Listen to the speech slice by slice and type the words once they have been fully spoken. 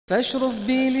فاشرف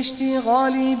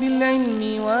بالاشتغال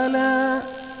بالعلم ولا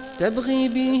تبغي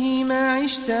به ما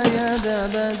عشت يا ذا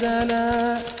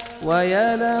بدلا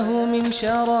ويا له من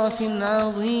شرف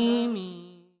عظيم.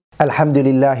 الحمد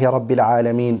لله رب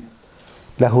العالمين،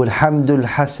 له الحمد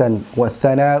الحسن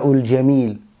والثناء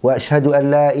الجميل، وأشهد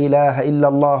أن لا إله إلا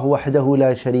الله وحده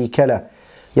لا شريك له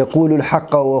يقول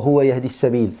الحق وهو يهدي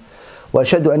السبيل،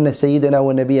 وأشهد أن سيدنا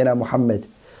ونبينا محمد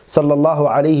صلى الله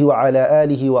عليه وعلى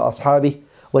آله وأصحابه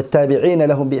والتابعين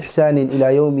لهم بإحسان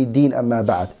إلى يوم الدين أما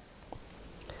بعد.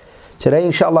 Today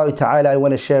inshallah ta'ala I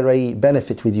want to share a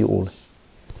benefit with you all.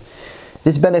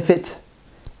 This benefit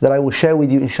that I will share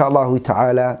with you inshallah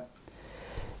ta'ala,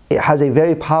 it has a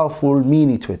very powerful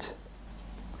meaning to it,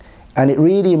 and it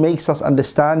really makes us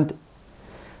understand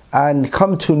and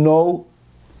come to know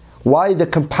why the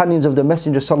companions of the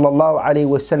Messenger sallallahu alaihi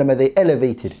wasallam they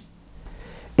elevated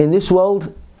in this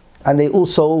world, and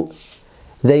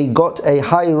they got a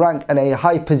high rank and a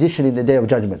high position in the Day of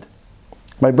Judgment.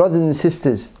 My brothers and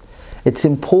sisters, it's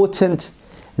important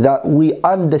that we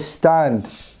understand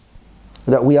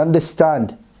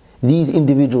these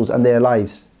individuals and their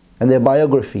lives and their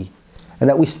biography, and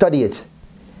that we study it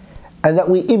and that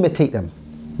we imitate them,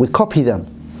 we copy them,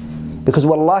 because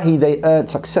wallahi they earned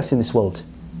success in this world.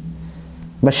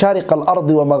 مشارق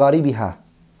الأرض ومغاربها,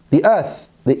 the earth,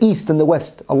 the east and the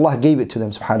west, Allah gave it to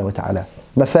them subhanahu wa ta'ala.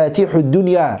 مفاتيح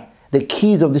الدنيا, the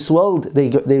keys of this world,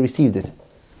 they received it.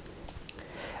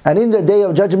 And in the Day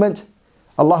of Judgment,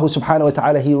 Allah subhanahu wa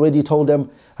ta'ala, He already told them,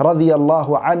 رضي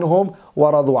الله عنهم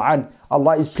ورضوا عنه.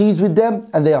 Allah is pleased with them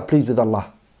and they are pleased with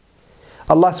Allah.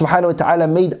 Allah subhanahu wa ta'ala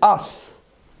made us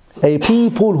a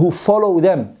people who follow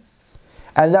them,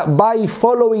 and that by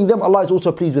following them Allah is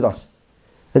also pleased with us.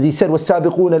 As He said,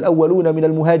 وَالسَّابِقُونَ الْأَوَّلُونَ مِنَ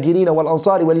الْمُهَاجِرِينَ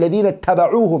وَالْأَنصَارِ وَالَّذِينَ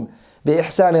اتَّبَعُوهُم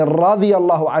بِإِحْسَانٍ رَضِيَ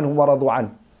اللَّهُ عَنْهُمْ وَرَضُوا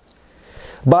عَنْهُ.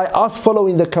 By us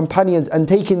following the companions and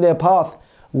taking their path,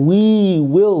 we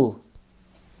will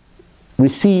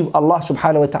receive Allah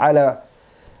subhanahu wa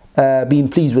ta'ala being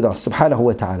pleased with us subhanahu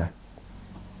wa ta'ala.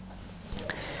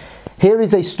 Here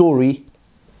is a story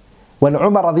when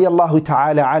Umar radiyallahu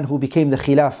ta'ala anhu became the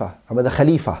Khalifa.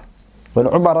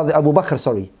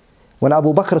 When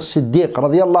Abu Bakr as-Siddiq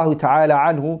radiyallahu ta'ala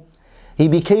anhu, he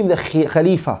became the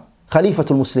Khalifatul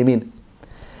Muslimin.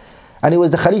 And he was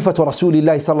the Khalifatu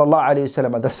Rasulillah sallallahu alayhi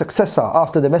wa sallam, the successor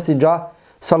after the Messenger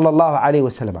sallallahu alayhi wa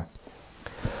sallam.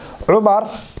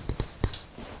 Umar,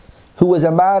 who was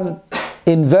a man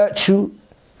in virtue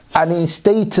and in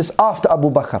status after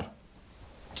Abu Bakr.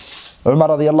 Umar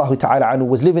radiyallahu ta'ala anhu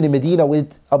was living in Medina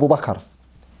with Abu Bakr.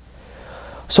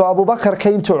 So Abu Bakr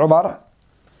came to Umar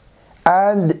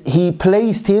and he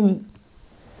placed him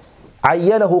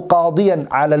عينه قاضيا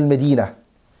على المدينة.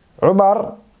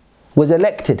 Umar was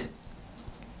elected.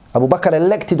 Abu Bakr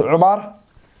elected Umar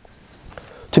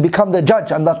to become the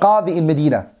judge and the qadi in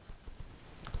Medina.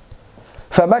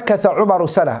 فمكث عمر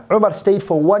سنة. Umar stayed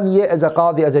for 1 year as a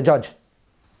qadi, as a judge.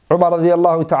 Umar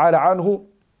radiyallahu ta'ala anhu,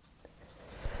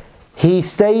 he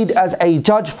stayed as a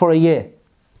judge for a year.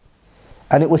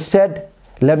 And it was said,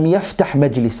 لم يفتح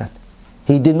مجلسا.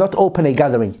 He did not open a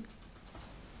gathering.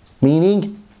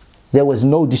 Meaning, there was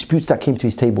no disputes that came to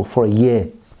his table for a year.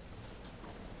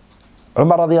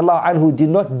 Umar radiyallahu anhu did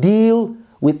not deal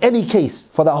with any case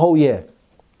for that whole year.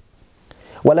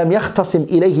 وَلَمْ يَخْتَصِمْ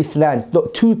إِلَيْهِ اثْنَانِ.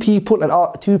 Not two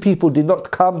people did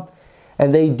not come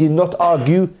and they did not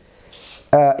argue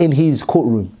in his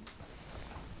courtroom.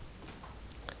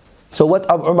 So what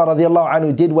Umar radiyallahu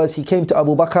anhu did was, he came to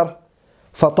Abu Bakr,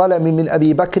 فَطَلَمِ مِنْ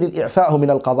أَبِي بَكْرٍ إِعْفَاءُهُ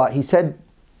مِنَ الْقَضَاءِ. He said,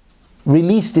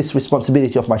 release this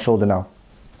responsibility off my shoulder now.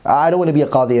 I don't want to be a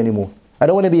qadi anymore. I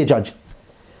don't want to be a judge.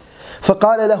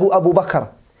 فَقَالَ لَهُ أَبُو بَكْرٍ.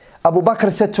 Abu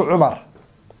Bakr said to Umar,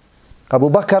 Abu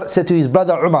Bakr said to his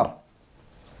brother Umar,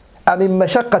 أَمِن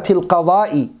مَشَقَّةِ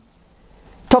الْقَضَاءِ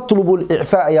تَطْلُبُ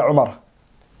الْإِعْفَاءَ يَا عُمَرَ.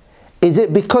 Is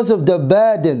it because of the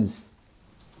burdens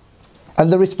and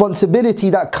the responsibility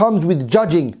that comes with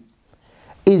judging?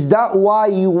 Is that why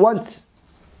you want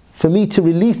for me to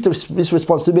release this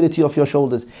responsibility off your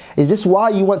shoulders? Is this why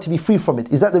you want to be free from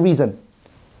it? Is that the reason?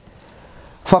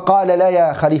 فَقَالَ لَا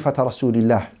يَا خَلِيفَةَ رَسُولِ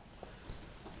اللَّهِ.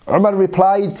 Umar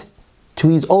replied to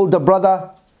his older brother.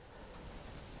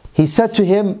 He said to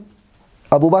him,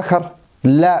 Abu Bakr,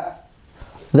 La,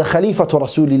 the Khalifatu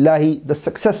Rasulillahi, the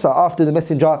successor after the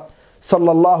Messenger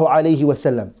sallallahu alayhi wa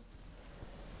sallam.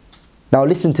 Now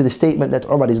listen to the statement that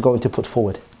Umar is going to put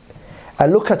forward.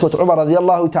 And look at what Umar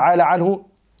radiyallahu ta'ala anhu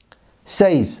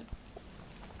says.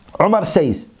 Umar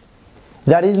says,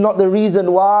 that is not the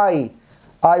reason why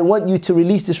I want you to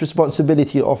release this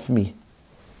responsibility of me,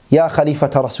 Ya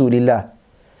Khalifata Rasulillah.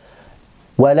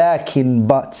 Walakin,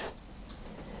 but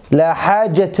لا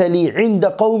حاجة لي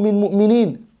عند قوم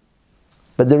مؤمنين.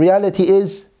 But the reality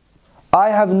is, I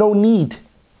have no need,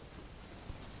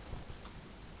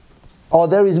 or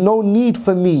there is no need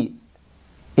for me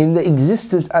in the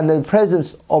existence and the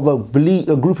presence of a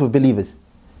group of believers.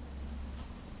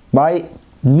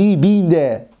 Me being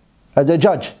there as a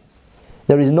judge,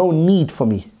 there is no need for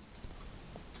me.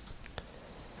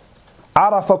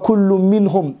 عرف كل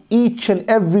منهم, each and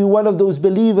every one of those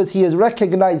believers, he has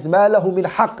recognized ما له من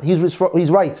حق, his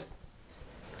right.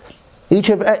 Each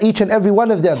and every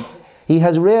one of them, he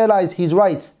has realized his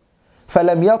rights.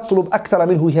 فلم يطلب أكثر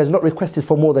منه, he has not requested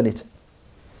for more than it.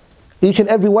 Each and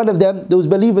every one of them, those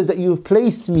believers that you have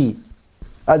placed me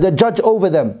as a judge over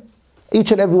them,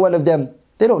 each and every one of them,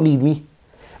 they don't need me.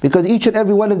 Because each and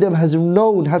every one of them has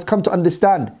known, has come to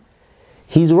understand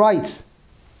his rights,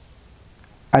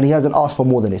 and he hasn't asked for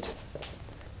more than it.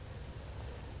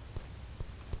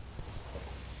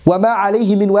 وَمَا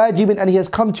عَلَيْهِ مِنْ وَاجِبٍ, and he has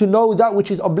come to know that which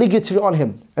is obligatory on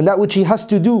him, and that which he has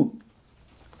to do.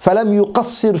 فَلَمْ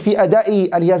يُقَصِّرْ فِي أَدَائِهِ,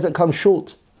 and he hasn't come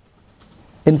short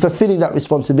in fulfilling that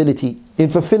responsibility, in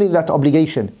fulfilling that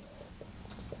obligation.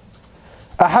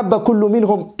 أَحَبَّ كُلُّ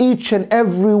مِنْهُمْ, each and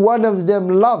every one of them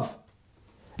love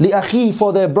لِأَخِيهِ,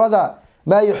 for their brother,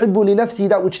 مَا يُحِبُّ لِنَفْسِهِ,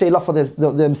 that which they love for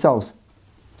themselves.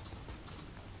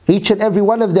 Each and every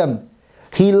one of them,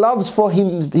 he loves for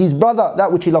his brother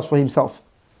that which he loves for himself.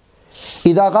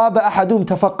 إِذَا غَابَ أَحَدُهُمْ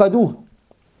تَفَقَّدُوهُ,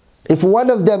 if one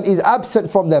of them is absent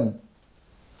from them,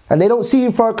 and they don't see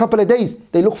him for a couple of days,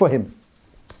 they look for him.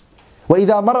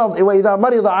 وَإِذَا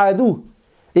مَرِضَ عَادُوهُ,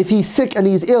 if he's sick and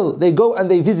he's ill, they go and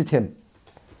they visit him.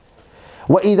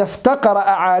 وَإِذَا افْتَقَرَ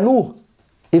أَعَانُوهُ,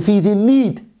 if he's in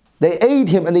need, they aid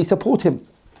him and they support him.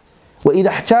 وَإِذَا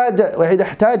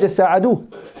احْتَاجَ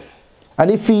سَاعَدُوهُ, and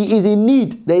if he is in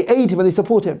need, they aid him and they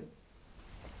support him.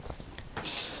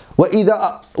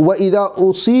 وَإِذَا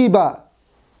أُصِيبَ,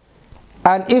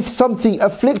 and if something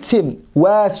afflicts him,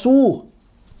 وَاسُوهُ,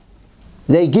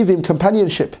 they give him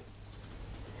companionship.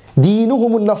 دِينُهُمُ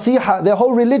النَّصِيحَةِ, their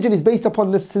whole religion is based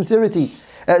upon on sincere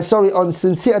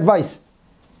advice.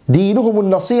 دِينُهُمُ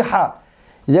النَّصِيحَةِ,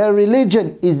 their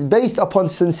religion is based upon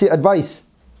sincere advice.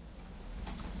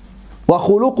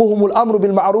 وَخُلُقُهُمُ الْأَمْرُ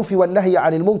بِالْمَعْرُوفِ وَالنَّهْيِ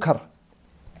عَنِ الْمُنْكَرِ,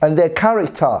 and their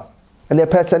character and their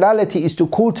personality is to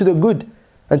call to the good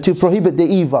and to prohibit the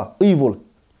evil.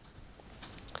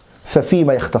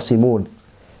 فَفِيمَ يَخْتَصِمُونَ,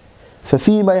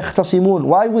 فَفِيمَ يَخْتَصِمُونَ,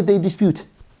 why would they dispute?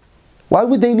 Why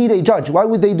would they need a judge? Why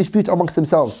would they dispute amongst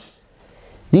themselves?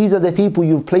 These are the people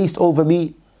you've placed over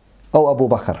me, O Abu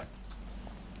Bakr.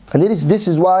 And this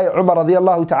is why Umar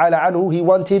radiallahu ta'ala anhu, he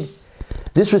wanted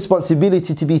this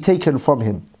responsibility to be taken from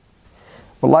him.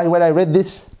 Wallahi, when I read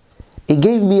this, it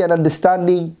gave me an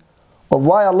understanding of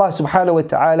why Allah subhanahu wa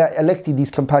ta'ala elected these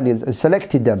companions and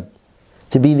selected them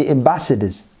to be the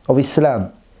ambassadors of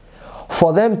Islam,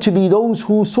 for them to be those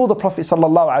who saw the Prophet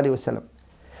sallallahu alaihi wasallam.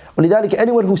 ولذلك,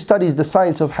 anyone who studies the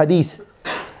science of hadith,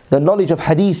 the knowledge of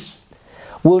hadith,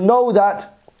 will know that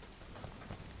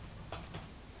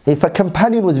if a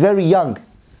companion was very young,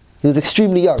 he was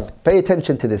extremely young, pay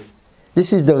attention to this.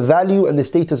 This is the value and the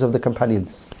status of the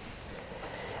companions.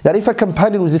 That if a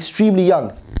companion was extremely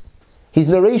young, his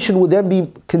narration would then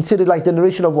be considered like the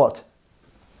narration of what?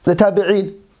 The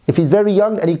tabi'een. If he's very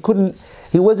young and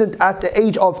he wasn't at the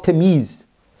age of tamyiz,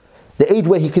 the age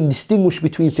where he can distinguish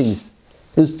between things.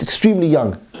 He was extremely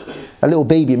young, a little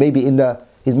baby, maybe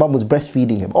his mum was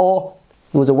breastfeeding him, or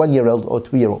he was a 1-year-old or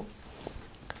 2-year-old.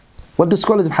 What the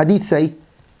scholars of hadith say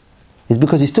is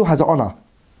because he still has an honor.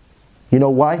 You know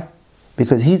why?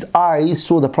 Because his eyes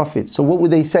saw the Prophet. So what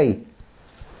would they say?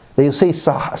 They will say,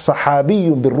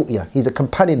 Sahabiyun bil ru'ya, he's a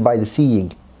companion by the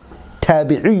seeing.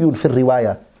 Tabi'iyun fil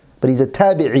riwayah, but he's a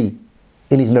tabi'i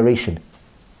in his narration.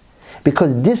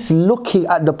 Because this looking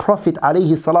at the Prophet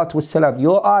alayhi salatu wasalam,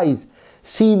 your eyes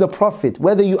seeing the Prophet,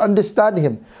 whether you understand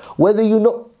him, whether you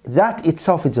know, that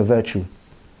itself is a virtue.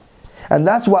 And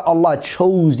that's why Allah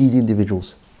chose these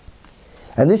individuals.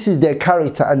 And this is their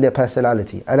character and their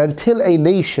personality. And until a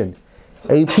nation,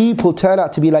 a people turn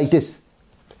out to be like this,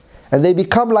 and they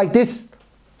become like this,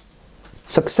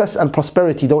 success and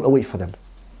prosperity don't await for them.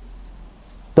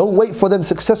 Don't wait for them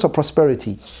success or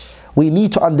prosperity. We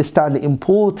need to understand the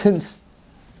importance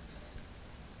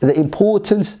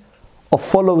of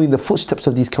following the footsteps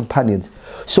of these companions,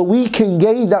 so we can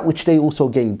gain that which they also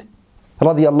gained.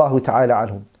 Radiyallahu ta'ala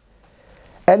anhum.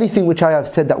 Anything which I have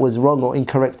said that was wrong or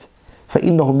incorrect,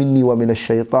 فَإِنَّهُ مِنِّي وَمِنَ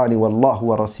الشَّيْطَانِ وَاللَّهُ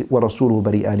وَرَسُولُهُ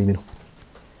بَرِيئَانِ مِنْهُ.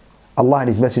 Allah and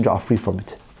His Messenger are free from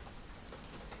it.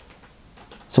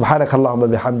 سبحانك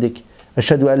اللهم بحمدك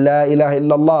أشهد أن لا إله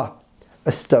إلا الله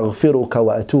أستغفرك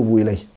وأتوب إليه.